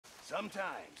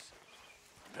Sometimes.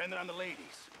 Depending on the ladies.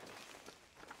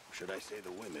 Or should I say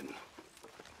the women?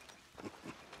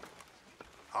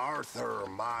 Arthur,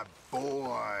 my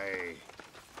boy.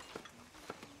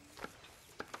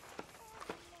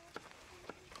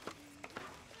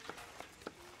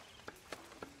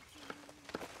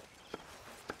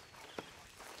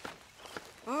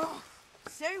 Oh,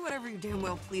 say whatever you damn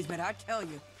well please, but I tell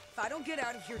you, if I don't get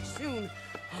out of here soon,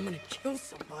 I'm gonna kill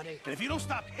somebody. And if you don't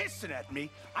stop hissing at me,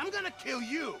 I'm gonna kill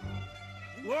you.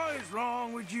 What is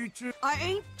wrong with you two? I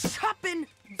ain't chopping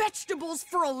vegetables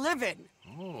for a living.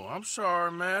 Oh, I'm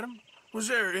sorry, madam. Was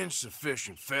there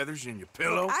insufficient feathers in your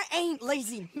pillow? I ain't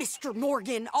lazy, Mr.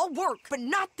 Morgan. I'll work, but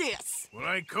not this.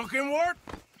 Well, ain't cooking work?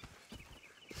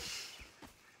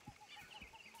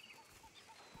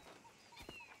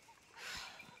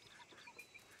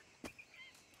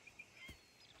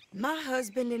 My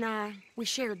husband and I, we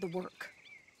shared the work.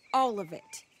 All of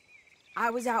it. I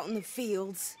was out in the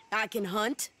fields. I can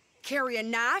hunt, carry a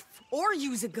knife, or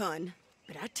use a gun.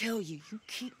 But I tell you, you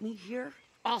keep me here,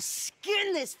 I'll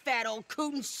skin this fat old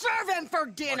coot and serve him for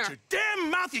dinner. Watch your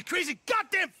damn mouth, you crazy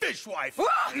goddamn fishwife!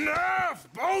 Enough,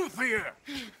 both of you!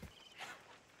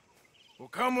 Well,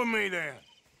 come with me then.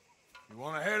 You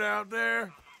want to head out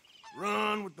there,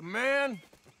 run with the men?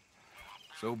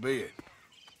 So be it.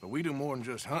 But we do more than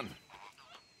just hunting.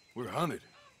 We're hunted.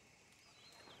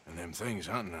 And them things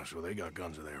hunting us, well, they got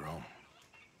guns of their own.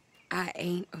 I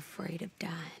ain't afraid of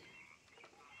dying.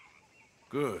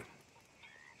 Good.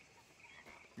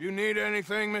 You need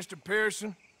anything, Mr.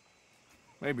 Pearson?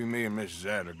 Maybe me and Mrs.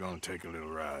 Zad are gonna take a little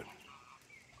ride.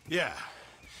 Yeah,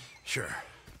 sure.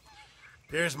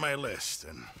 Here's my list,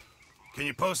 and can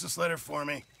you post this letter for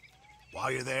me while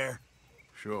you're there?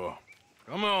 Sure.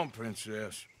 Come on,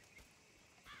 Princess.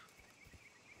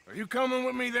 Are you coming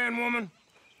with me then, woman?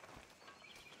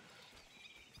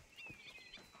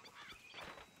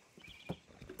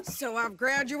 So I've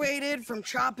graduated from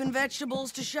chopping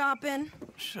vegetables to shopping?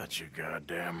 Shut your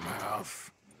goddamn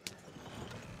mouth.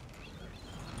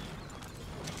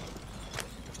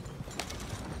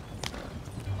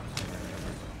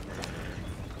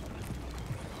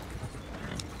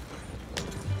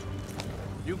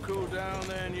 You cool down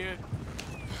then yet?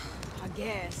 I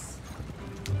guess.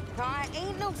 I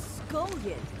ain't no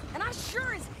scullion, and I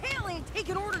sure as hell ain't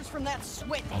taking orders from that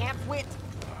sweat half-wit.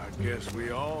 I guess we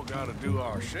all gotta do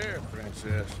our share,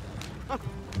 Princess.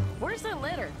 Where's that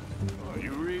letter? Are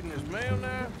you reading his mail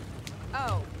now?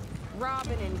 Oh,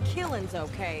 robbing and killing's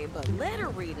okay, but letter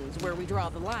reading's where we draw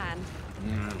the line.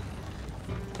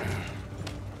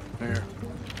 Here.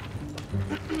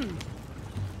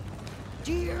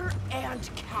 Dear Aunt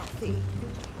Kathy,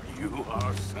 You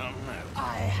are something else.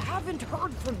 I haven't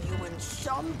heard from you in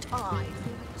some time,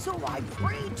 so I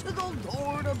pray to the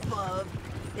Lord above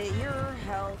that your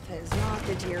health has not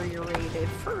deteriorated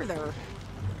further.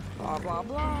 Blah, blah,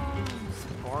 blah. It's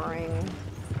boring.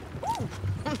 Ooh.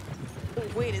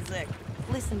 Wait a sec.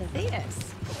 Listen to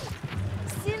this.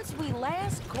 Since we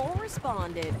last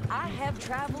corresponded, I have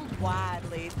traveled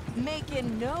widely,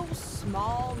 making no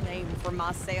small name for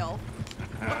myself.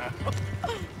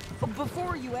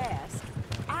 Before you ask,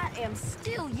 I am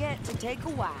still yet to take a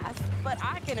wife, but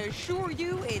I can assure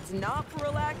you it's not for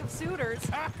a lack of suitors.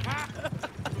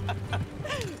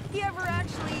 You ever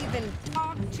actually even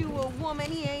talk to a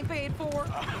woman he ain't paid for?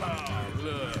 Oh,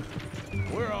 look.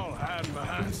 We're all hiding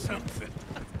behind something.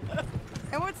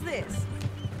 And what's this?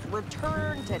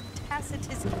 Return to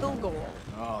Tacitus Kilgore.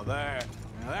 Oh, that.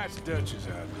 Now, that's Dutch's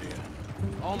idea.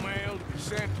 All mail to be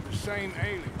sent to the same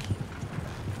alias.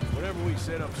 Whenever we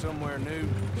set up somewhere new,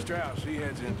 Strauss, he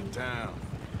heads into town.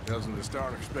 Tells them to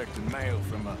start expecting mail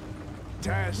from a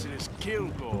Tacitus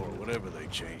Kilgore, whatever they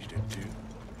changed it to.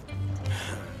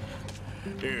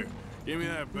 Here, give me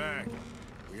that back.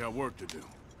 We got work to do.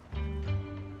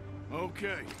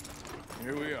 Okay,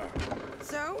 here we are.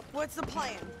 So, what's the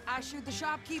plan? I shoot the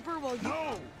shopkeeper while you...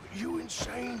 No! You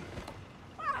insane?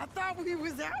 I thought we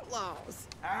was outlaws.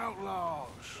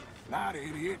 Outlaws, not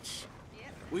idiots.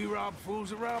 We rob fools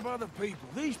that rob other people.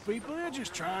 These people, they're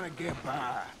just trying to get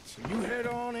by. So you head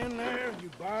on in there, you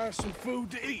buy some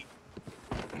food to eat.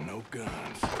 And no guns.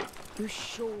 You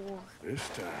sure? This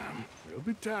time, there'll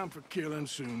be time for killing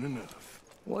soon enough.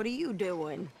 What are you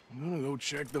doing? I'm gonna go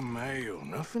check the mail.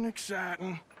 Nothing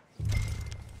exciting.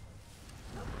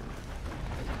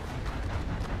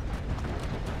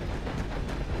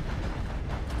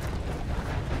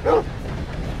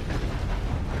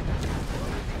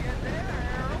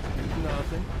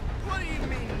 Nothing. What do you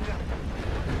mean,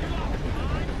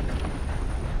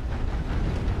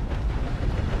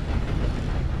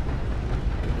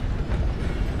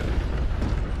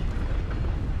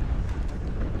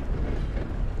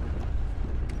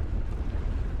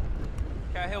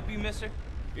 I help you, mister?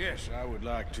 Yes, I would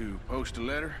like to post a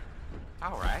letter.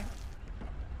 All right.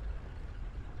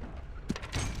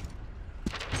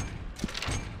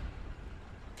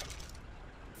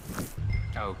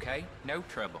 Okay, no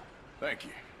trouble. Thank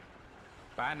you.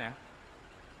 Bye now.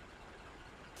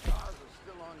 Stars are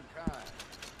still unkind.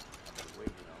 I've been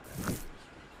waiting on that news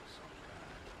for some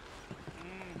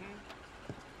time.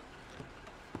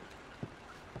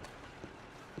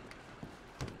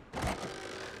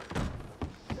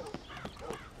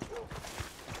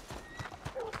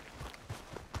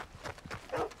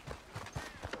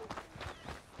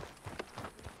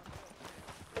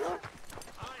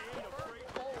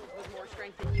 More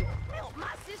strength than you. Hell, my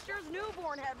sister's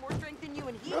newborn had more strength than you,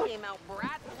 and he came out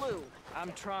bright blue.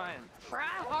 I'm trying. Try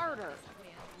harder.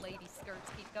 Lady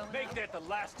skirts keep going Make up. that the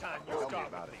last time you Tell me stop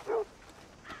about me.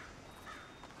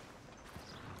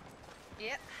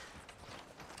 Yep.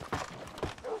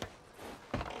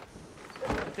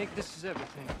 I think this is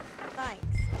everything. Thanks.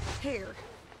 Here,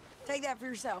 take that for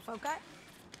yourself, okay?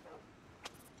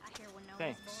 I hear when no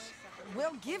Thanks. boys suffer.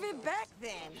 Well, give it back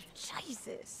then.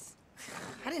 Jesus.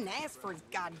 I didn't ask for his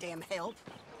goddamn help.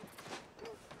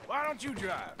 Why don't you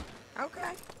drive?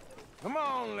 Okay. Come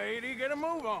on, lady, get a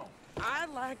move on. I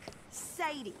like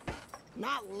Sadie,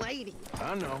 not lady.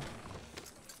 I know.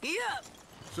 Yep.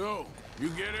 So, you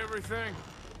get everything?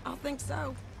 I think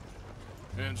so.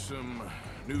 And some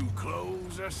new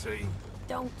clothes, I see?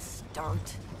 Don't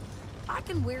start. I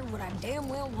can wear what I damn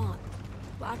well want.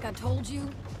 Like I told you,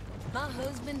 my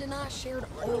husband and I shared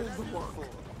all the work.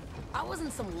 I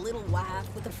wasn't some little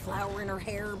wife with a flower in her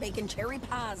hair baking cherry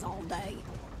pies all day.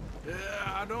 Yeah,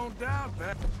 I don't doubt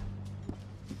that.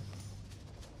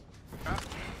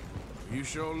 You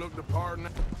sure look the part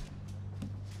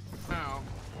now.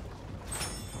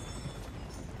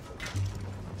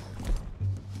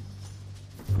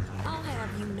 I'll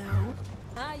have you know,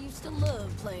 I used to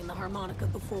love playing the harmonica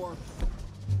before.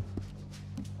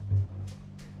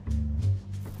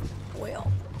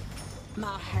 Well,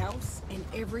 my house and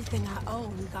everything I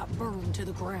own got burned to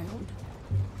the ground.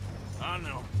 I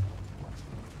know.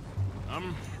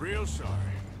 I'm real sorry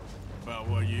about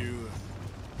what you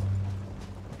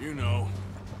know.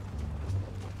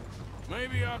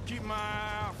 Maybe I'll keep my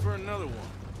eye out for another one.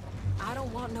 I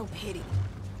don't want no pity.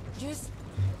 Just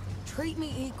treat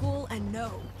me equal and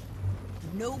know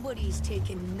nobody's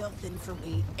taking nothing from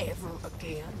me ever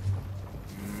again.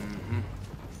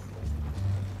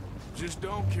 Just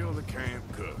don't kill the camp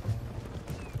cook.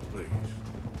 Please.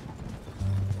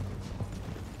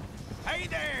 Hey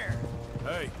there!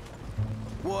 Hey,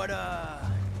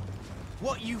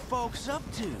 What you folks up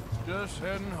to? just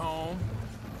heading home.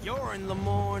 You're in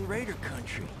Lemoyne Raider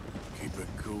country. Keep it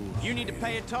cool. You need to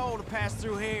pay a toll to pass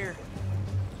through here.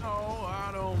 No,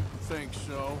 I don't think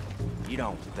so. You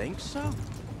don't think so?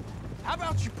 How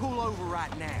about you pull over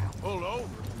right now? Pull over.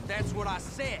 That's what I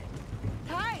said.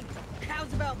 Hey,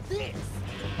 how's about this?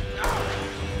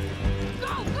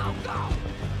 Go, go, go!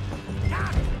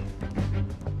 Got it!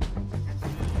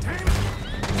 Damn it!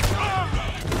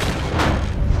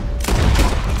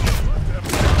 What the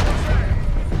hell was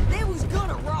that? They was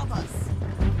gonna rob us.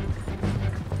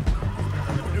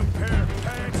 New pair of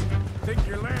pants? Think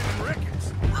you're landing Ricketts?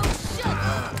 Oh, shut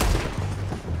up!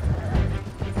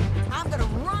 I'm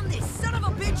gonna run this son of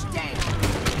a bitch down.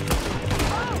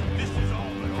 This is all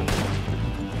been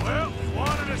over. Well, you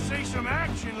wanted to see some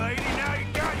action, lady. Now you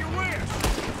got your wish.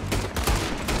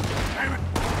 Damn it.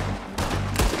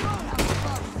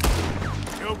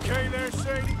 You okay there,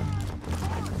 Sadie?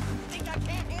 Think I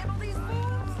can't handle these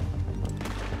fools?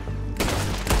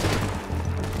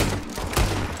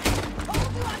 Told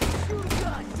you I could shoot a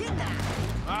gun, didn't I?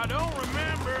 I don't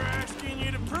remember asking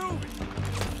you to prove it.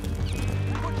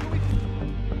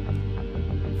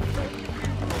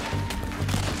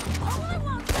 All I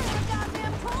want to say,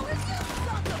 goddamn troll, is you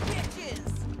sons of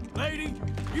bitches! Lady,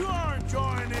 you are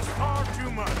enjoying this far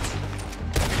too much.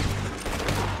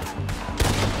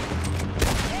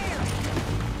 There!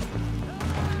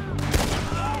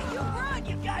 You run,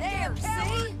 you goddamn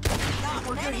coward! See? Not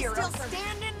we're good here, still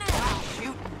standing now.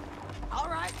 Shoot. All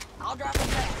right, I'll drop him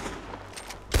back.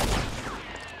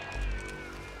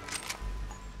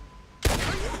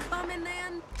 Are you coming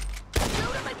then?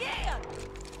 Shoot him again!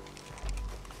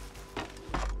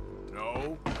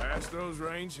 No, pass those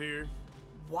reins here.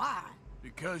 Why?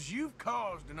 Because you've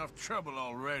caused enough trouble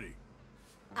already.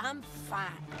 I'm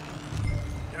fine.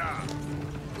 Yeah.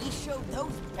 We showed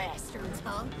those bastards,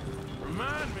 huh?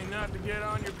 Remind me not to get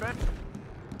on your bed.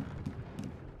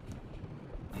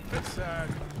 That side.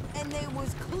 And they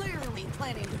was clearly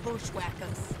planning to bushwhack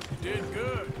us. Did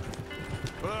good.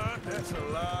 But that's a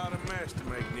lot of mess to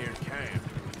make near camp.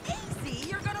 Easy,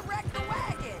 you're gonna wreck the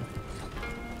wagon.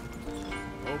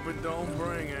 Hope it don't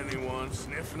bring anyone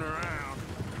sniffing around.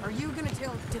 Are you gonna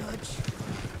tell Dutch?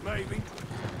 Maybe,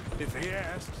 if he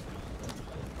asks.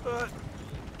 But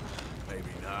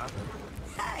maybe not.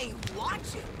 Hey,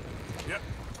 watch it. Yep.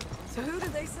 So who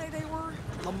did they say they were?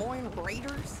 Lemoyne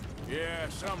Raiders? Yeah,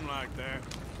 something like that.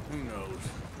 Who knows?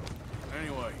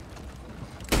 Anyway,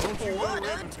 don't you What go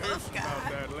a raving tough pissed about guy.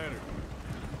 that letter.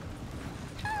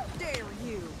 How dare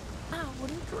you? I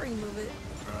wouldn't dream of it.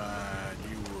 Right,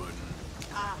 you wouldn't.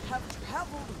 I have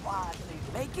traveled widely,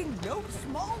 making no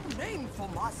small name for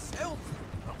myself.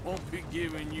 I won't be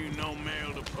giving you no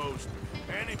mail to post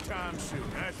anytime soon,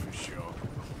 that's for sure.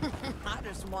 I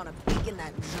just want to peek in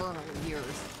that journal of yours.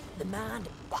 The mind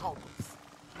boggles.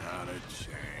 Not a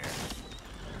chance.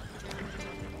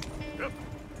 Yep.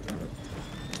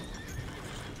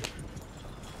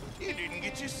 You didn't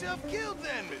get yourself killed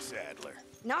then, Miss Adler.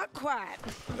 Not quite.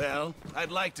 Well,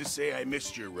 I'd like to say I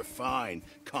missed your refined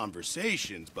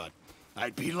conversations, but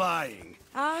I'd be lying.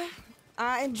 I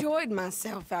enjoyed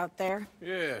myself out there.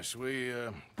 Yes,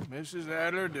 Mrs.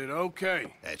 Adler did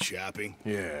okay. At shopping?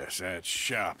 Yes, that's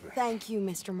shopping. Thank you,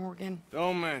 Mr. Morgan.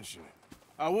 Don't mention it.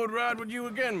 I would ride with you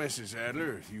again, Mrs.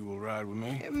 Adler, if you will ride with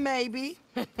me. Maybe.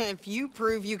 If you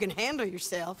prove you can handle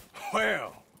yourself.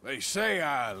 Well, they say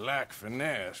I lack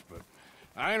finesse, but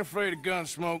I ain't afraid of gun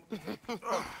smoke.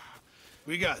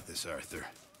 We got this, Arthur.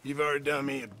 You've already done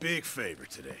me a big favor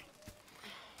today.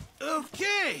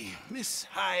 Okay, Miss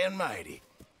High and Mighty.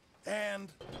 And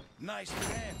nice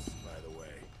pants, by the way.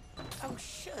 Oh,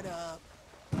 shut up.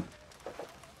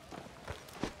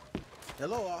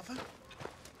 Hello, Arthur.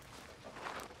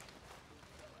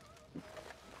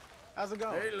 How's it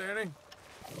going? Hey, Lenny.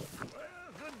 Well,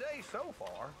 good day so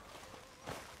far.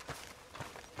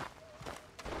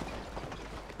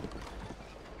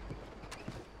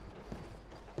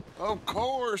 Of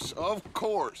course, of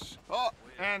course. Oh,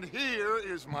 and here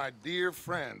is my dear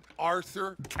friend,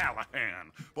 Arthur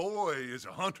Callahan. Boy is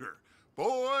a hunter.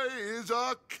 Boy is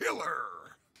a killer.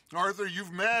 Arthur,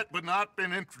 you've met but not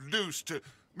been introduced to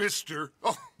Mr.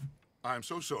 Oh, I'm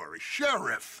so sorry,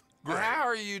 Sheriff Gray. How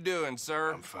are you doing,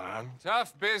 sir? I'm fine.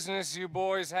 Tough business you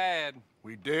boys had.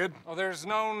 We did? Oh, there's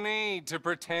no need to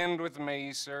pretend with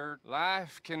me, sir.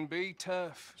 Life can be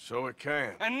tough. So it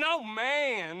can. And no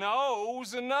man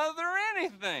owes another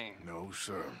anything. No,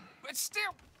 sir. But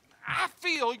still, I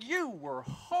feel you were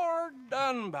hard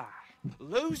done by.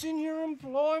 Losing your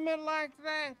employment like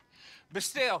that. But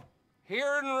still,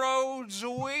 here in Rhodes,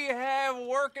 we have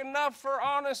work enough for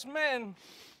honest men.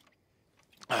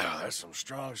 Ah, that's some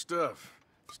strong stuff.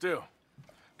 Still,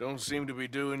 don't seem to be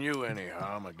doing you any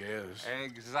harm, I guess.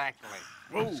 Exactly.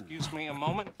 Whoa. Excuse me a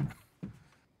moment.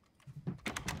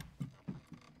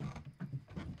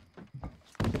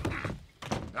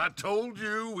 I told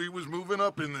you we was moving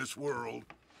up in this world.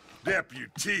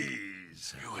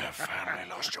 Deputies. You have finally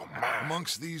lost your mind.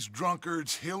 Amongst these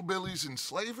drunkards, hillbillies, and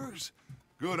slavers?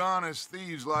 Good honest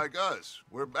thieves like us.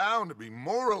 We're bound to be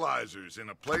moralizers in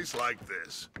a place like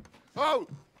this. Oh,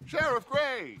 Sheriff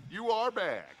Gray, you are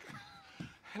back.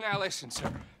 Now listen,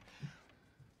 sir.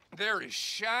 There is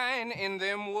shine in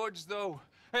them woods, though,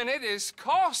 and it is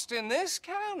costing this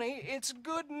county its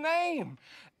good name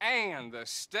and the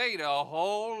state a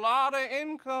whole lot of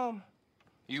income.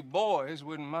 You boys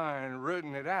wouldn't mind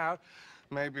rooting it out.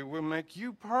 Maybe we'll make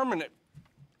you permanent.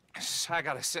 I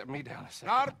gotta set me down a second.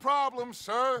 Not a problem,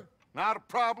 sir. Not a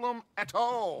problem at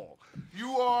all.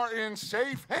 You are in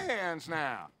safe hands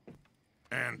now.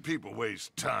 And people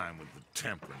waste time with the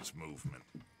temperance movement.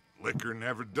 Liquor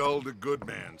never dulled a good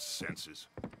man's senses.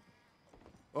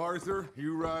 Arthur,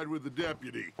 you ride with the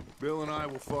deputy. Bill and I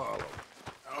will follow.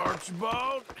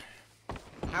 Archibald?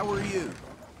 How are you?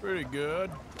 Pretty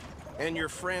good. And your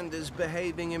friend is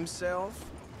behaving himself?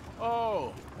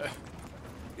 Oh,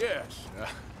 yes.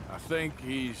 I think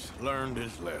he's learned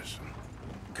his lesson.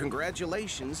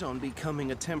 Congratulations on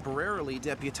becoming a temporarily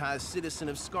deputized citizen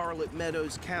of Scarlet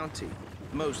Meadows County.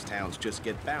 Most towns just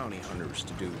get bounty hunters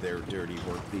to do their dirty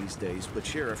work these days, but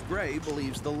Sheriff Gray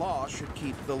believes the law should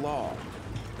keep the law.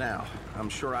 Now, I'm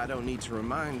sure I don't need to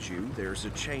remind you there's a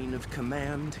chain of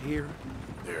command here.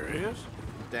 There is?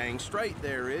 Dang straight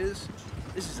there is.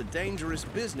 This is a dangerous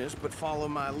business, but follow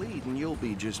my lead and you'll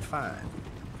be just fine.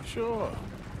 Sure.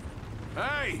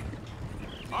 Hey!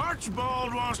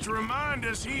 Archibald wants to remind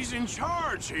us he's in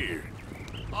charge here.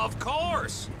 Of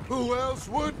course. Who else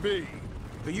would be?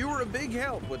 But you were a big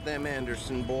help with them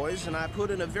Anderson boys, and I put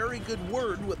in a very good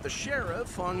word with the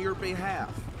sheriff on your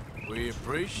behalf. We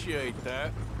appreciate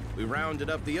that. We rounded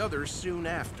up the others soon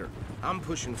after. I'm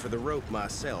pushing for the rope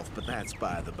myself, but that's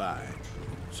by the by.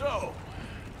 So,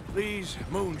 These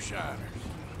moonshiners.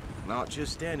 Not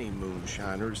just any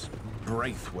moonshiners,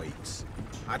 Braithwaites.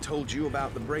 I told you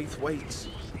about the Braithwaites.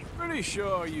 Pretty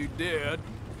sure you did.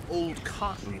 Old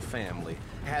Cotton family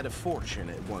had a fortune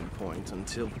at one point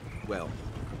until, well,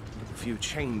 a few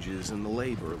changes in the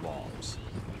labor laws.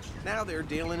 Now they're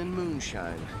dealing in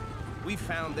moonshine. We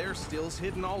found their stills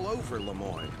hidden all over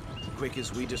Lemoyne. Quick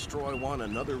as we destroy one,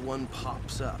 another one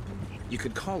pops up. You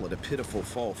could call it a pitiful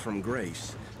fall from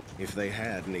grace, if they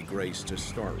had any grace to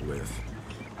start with.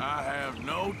 I have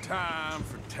no time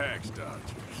for tax dodgers.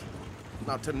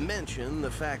 Not to mention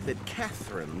the fact that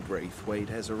Catherine Braithwaite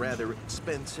has a rather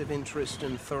expensive interest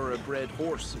in thoroughbred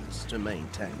horses to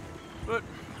maintain. But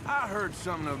I heard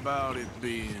something about it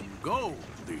being gold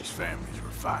these families were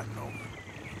fighting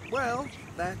over. Well,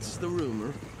 that's the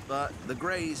rumor. But the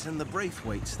Greys and the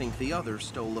Braithwaites think the others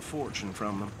stole a fortune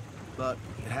from them. But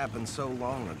it happened so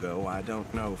long ago, I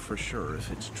don't know for sure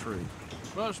if it's true.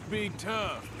 Must be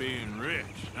tough being rich,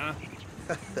 huh?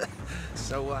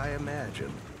 So I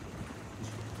imagine.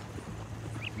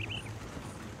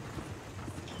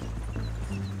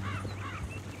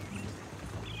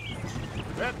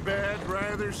 That badge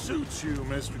rather suits you,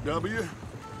 Mr. W.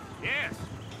 Yes.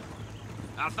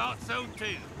 I thought so,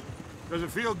 too. Does it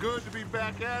feel good to be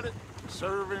back at it,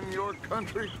 serving your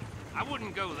country? I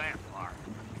wouldn't go that far.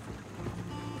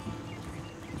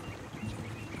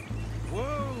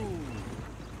 Whoa!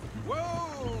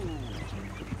 Whoa!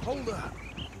 Hold up.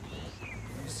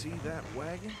 You see that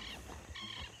wagon?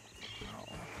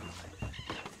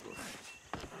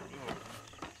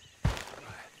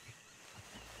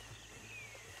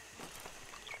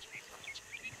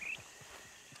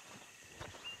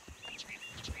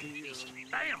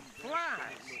 Damn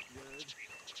flies!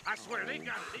 I swear they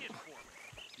got it in for me.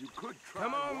 You could try.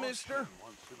 Come on, mister.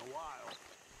 Once in a while.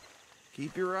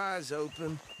 Keep your eyes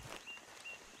open.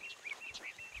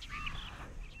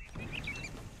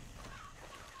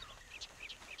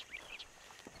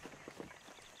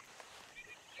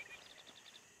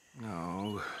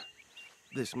 No,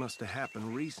 this must have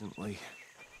happened recently.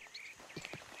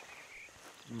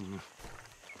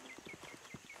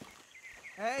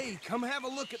 Hey, come have a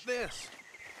look at this.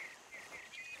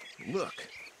 Look,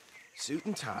 suit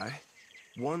and tie,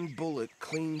 one bullet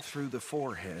clean through the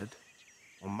forehead.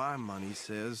 Well, my money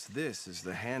says this is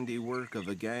the handiwork of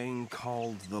a gang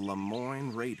called the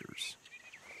Lemoyne Raiders.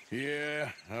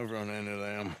 Yeah, I've run into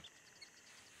them.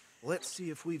 Let's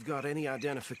see if we've got any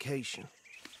identification.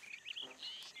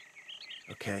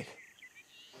 Okay.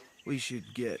 We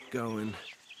should get going.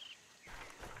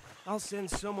 I'll send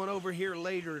someone over here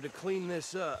later to clean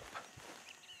this up.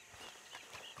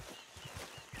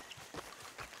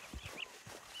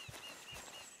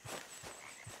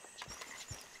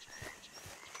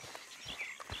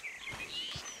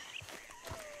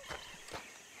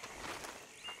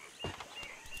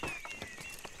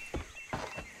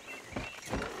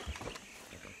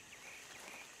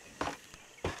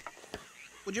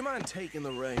 Would you mind taking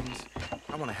the reins?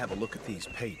 I want to have a look at these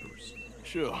papers.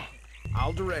 Sure.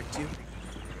 I'll direct you.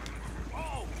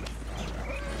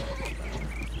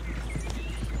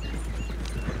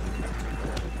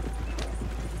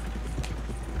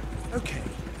 Okay.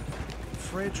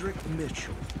 Frederick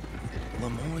Mitchell,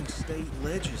 Lemoyne State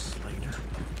Legislator.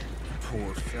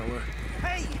 Poor fella.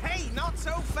 Hey, hey, not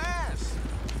so fast!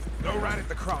 Go right at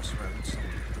the crossroads.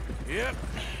 Yep.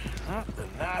 Not the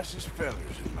nicest fellers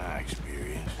in my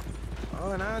experience.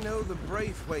 Oh, and I know the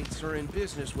Braithwaites are in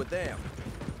business with them.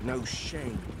 No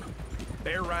shame.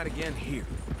 Bear right again here.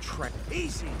 Track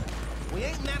easy. We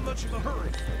ain't in that much of a hurry.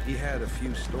 He had a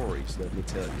few stories, let me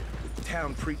tell you.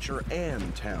 Town preacher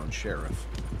and town sheriff.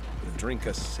 Would drink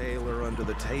a sailor under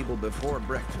the table before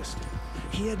breakfast.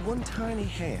 He had one tiny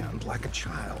hand, like a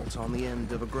child's, on the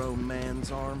end of a grown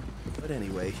man's arm. But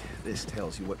anyway, this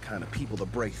tells you what kind of people the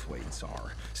Braithwaites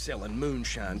are. Selling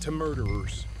moonshine to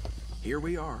murderers. Here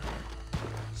we are.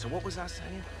 So what was I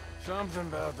saying? Something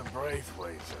about the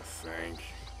Braithwaites, I think.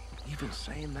 Even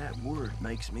saying that word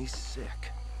makes me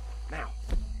sick. Now.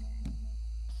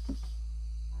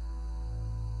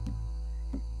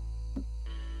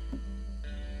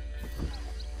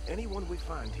 Anyone we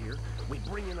find here, we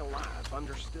bring in alive,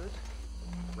 understood?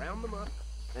 Round them up,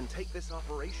 then take this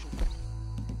operation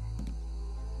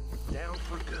down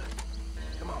for good.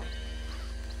 Come on.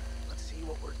 Let's see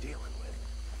what we're dealing with.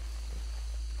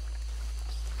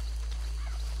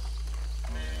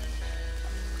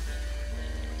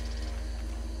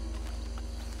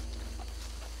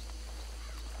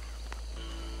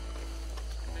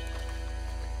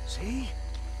 See?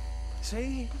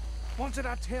 See? What did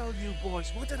I tell you,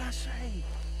 boys? What did I say?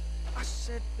 I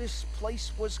said this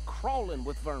place was crawling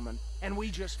with vermin, and we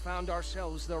just found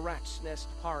ourselves the rat's nest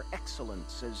par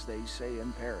excellence, as they say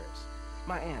in Paris.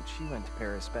 My aunt, she went to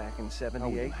Paris back in '78. How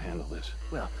will you handle this?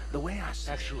 Well, the way I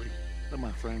see Actually, let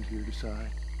my friend here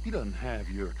decide. He doesn't have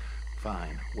your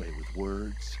fine way with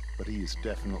words, but he is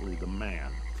definitely the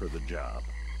man for the job.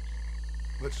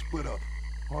 Let's split up.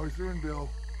 Arthur and Bill,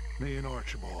 me and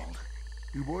Archibald.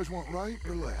 You boys want right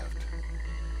or left?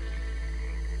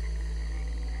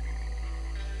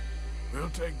 We'll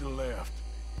take the left.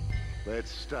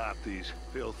 Let's stop these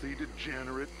filthy,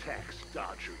 degenerate tax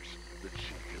dodgers. The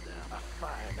cheek of them. A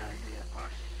fine idea.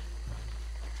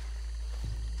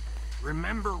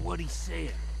 Remember what he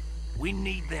said. We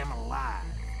need them alive.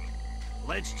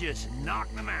 Let's just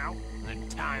knock them out and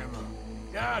tie them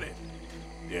up. Got it,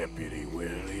 Deputy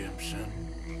Williamson.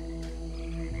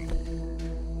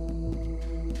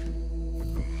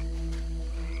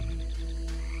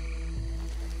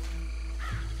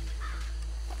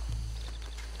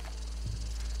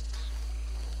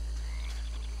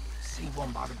 See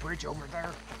one by the bridge over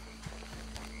there?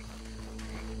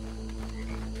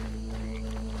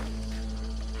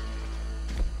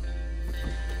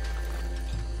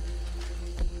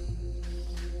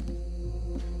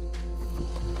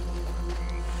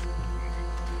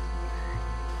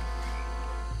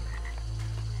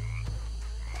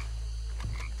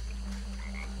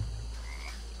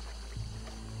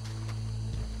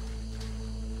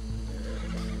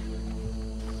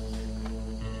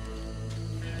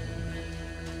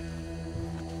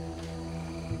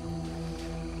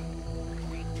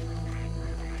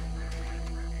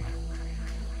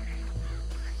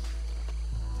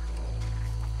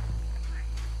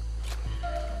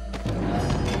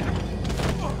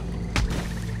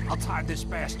 I'll tie this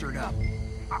bastard up.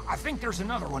 I think there's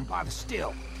another one by the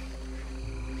still.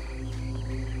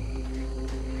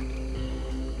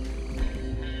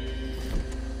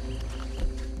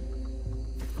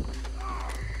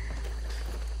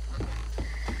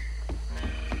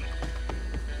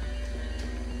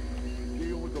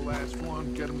 Deal with the last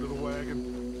one, get him to the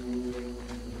wagon.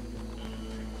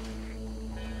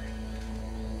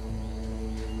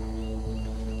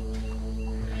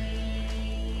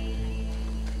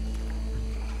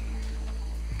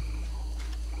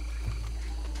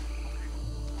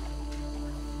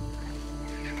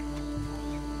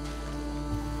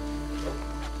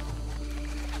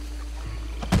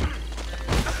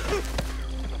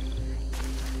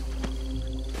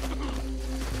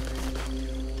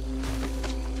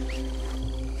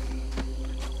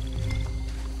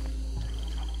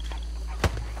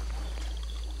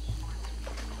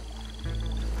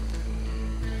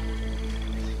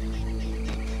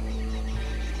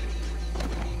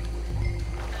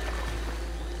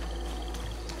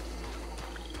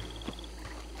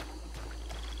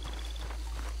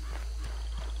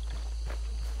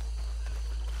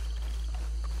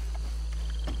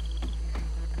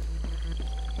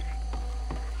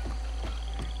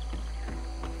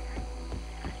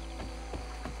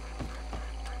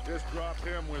 Just drop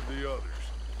him with the others.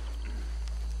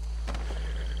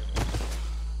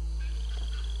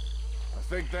 I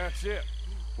think that's it.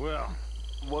 Well,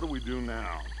 what do we do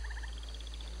now?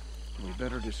 we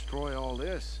better destroy all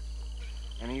this.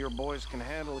 Any of your boys can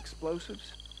handle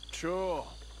explosives? Sure.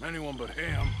 Anyone but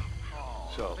him.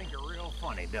 So, I think you're real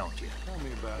funny, don't you? tell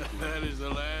me about That is the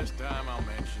last time I'll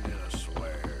mention it, I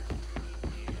swear.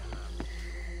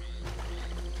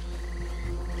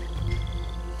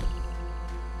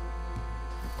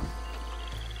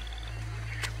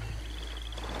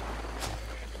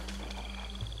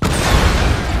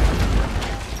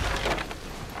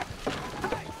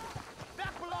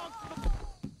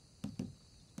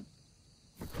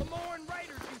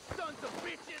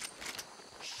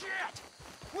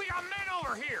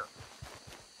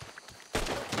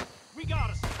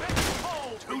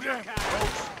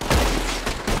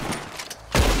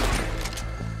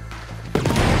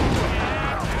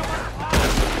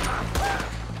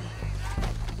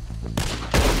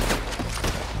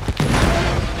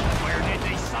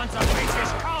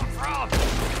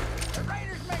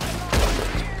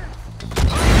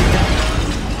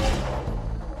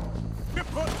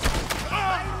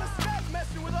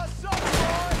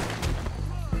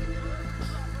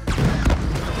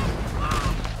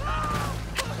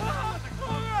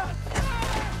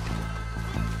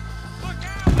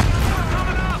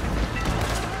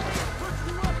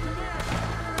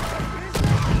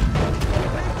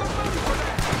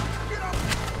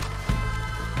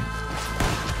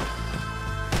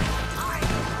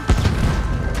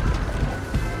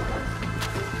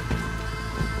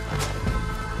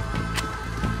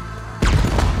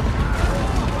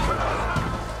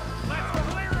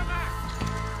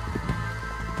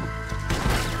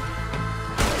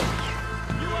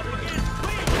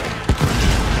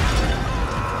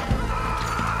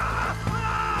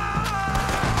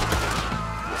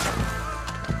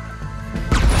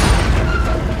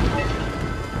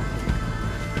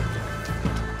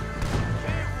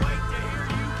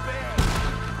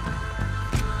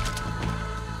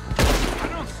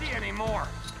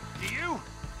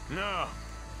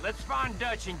 Let's find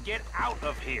Dutch and get out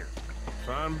of here.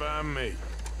 Fine by me.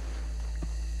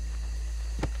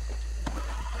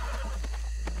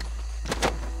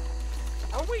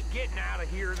 Are we getting out of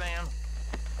here, then?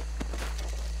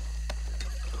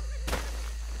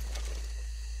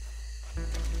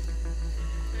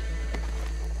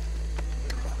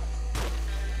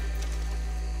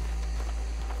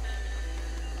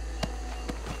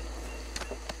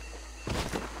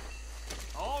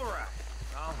 All right.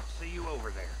 I'll see you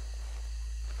over there.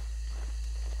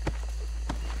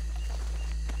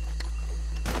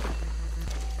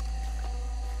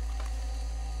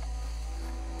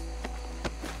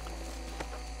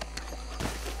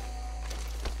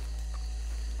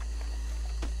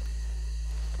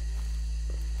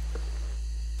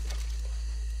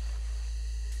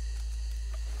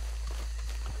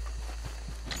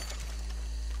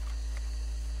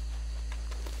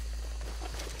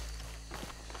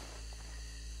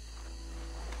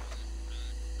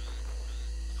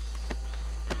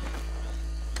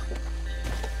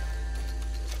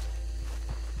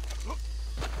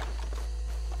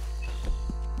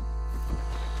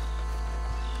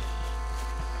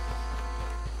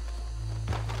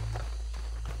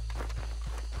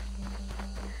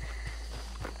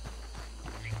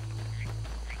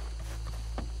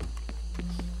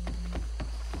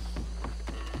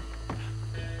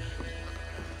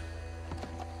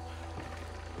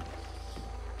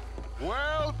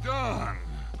 Well done.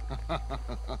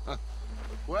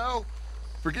 Well,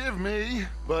 forgive me,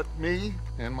 but me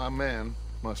and my men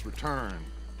must return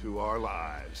to our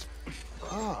lives.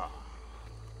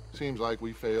 Seems like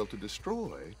we failed to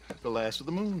destroy the last of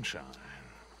the moonshine.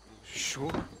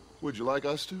 Sure. Would you like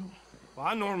us to? Well,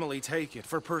 I normally take it.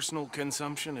 For personal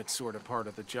consumption, it's sort of part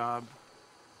of the job.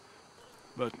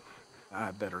 But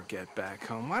I better get back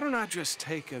home. Why don't I just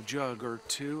take a jug or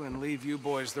two and leave you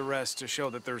boys the rest to show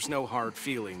that there's no hard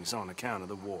feelings on account of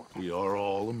the war? We are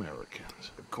all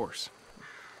Americans. Of course.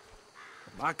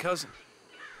 My cousin,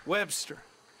 Webster,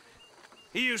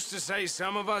 he used to say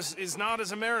some of us is not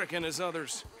as American as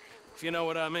others, if you know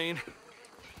what I mean.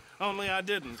 Only I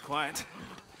didn't quite.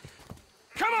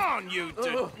 Come on, you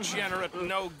degenerate,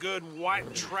 no-good,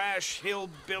 white trash,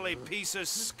 hillbilly piece of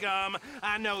scum.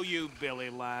 I know you, Billy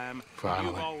Lime. Finally.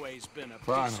 You've always been a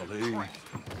piece of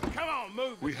crap. Come on,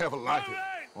 move it. We have a life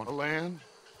on a land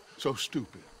so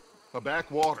stupid, a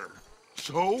backwater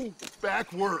so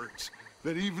backwards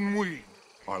that even we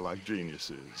are like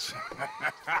geniuses.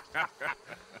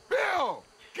 Bill,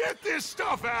 get this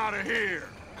stuff out of here.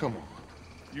 Come on,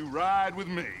 you ride with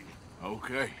me.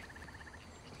 Okay.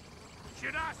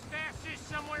 Should I stash this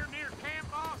somewhere near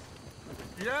camp, boss?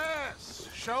 Yes,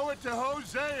 show it to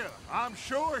Hosea. I'm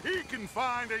sure he can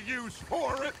find a use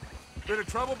for it. Bit of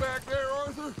trouble back there,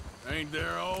 Arthur? Ain't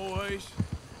there always?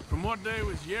 From what they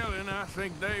was yelling, I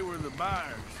think they were the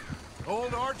buyers.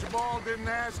 Old Archibald didn't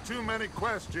ask too many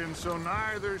questions, so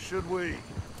neither should we.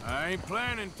 I ain't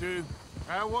planning to.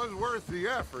 That was worth the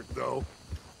effort, though.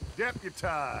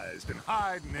 Deputized and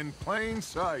hiding in plain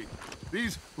sight.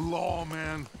 These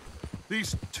lawmen,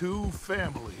 these two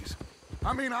families.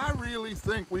 I mean, I really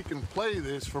think we can play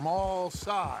this from all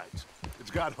sides.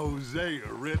 It's got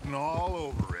Hosea written all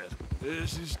over it.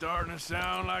 This is starting to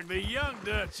sound like the young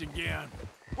Dutch again.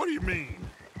 What do you mean,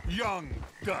 young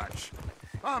Dutch?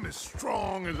 I'm as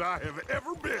strong as I have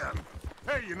ever been.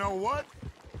 Hey, you know what?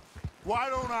 Why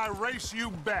don't I race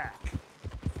you back?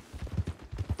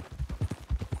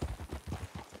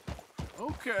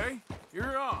 Okay,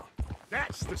 you're on.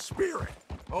 That's the spirit.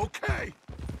 Okay,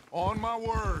 on my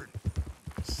word.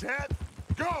 Set,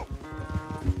 go!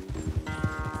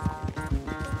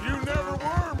 You never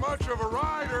were much of a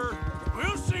rider.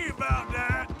 We'll see about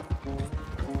that.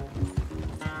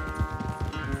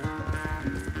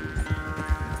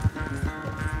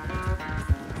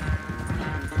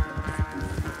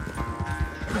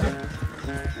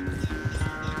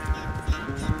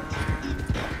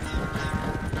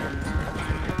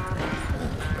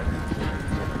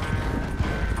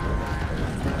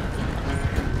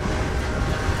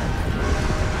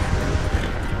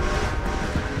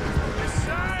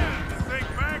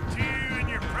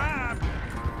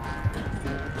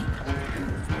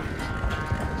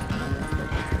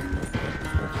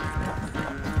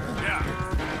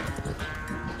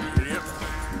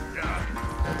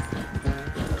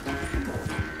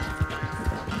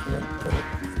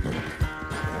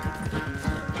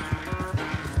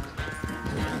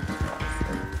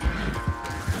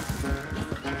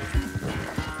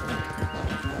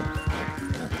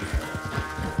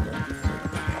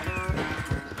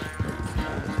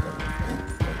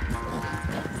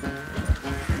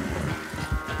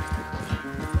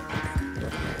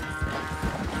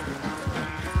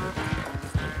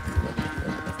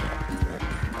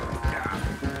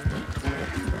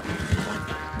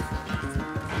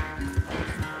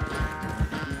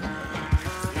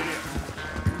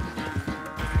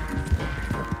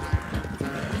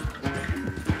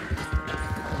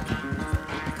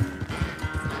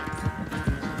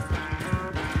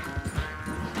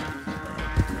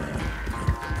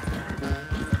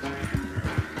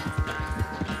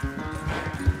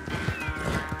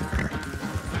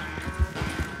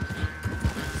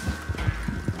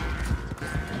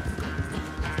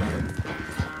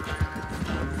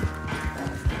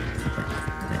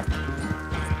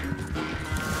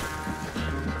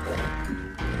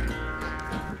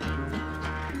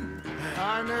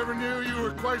 I never knew you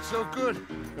were quite so good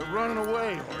at running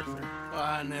away, Arthur.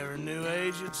 I never knew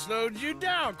age had slowed you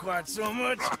down quite so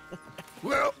much.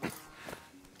 Well,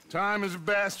 time is a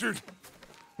bastard.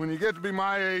 When you get to be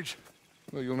my age,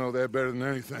 well, you'll know that better than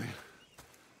anything.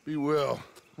 Be well.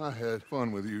 I had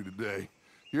fun with you today.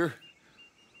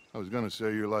 I was gonna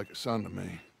say you're like a son to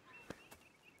me.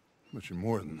 But you're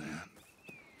more than that.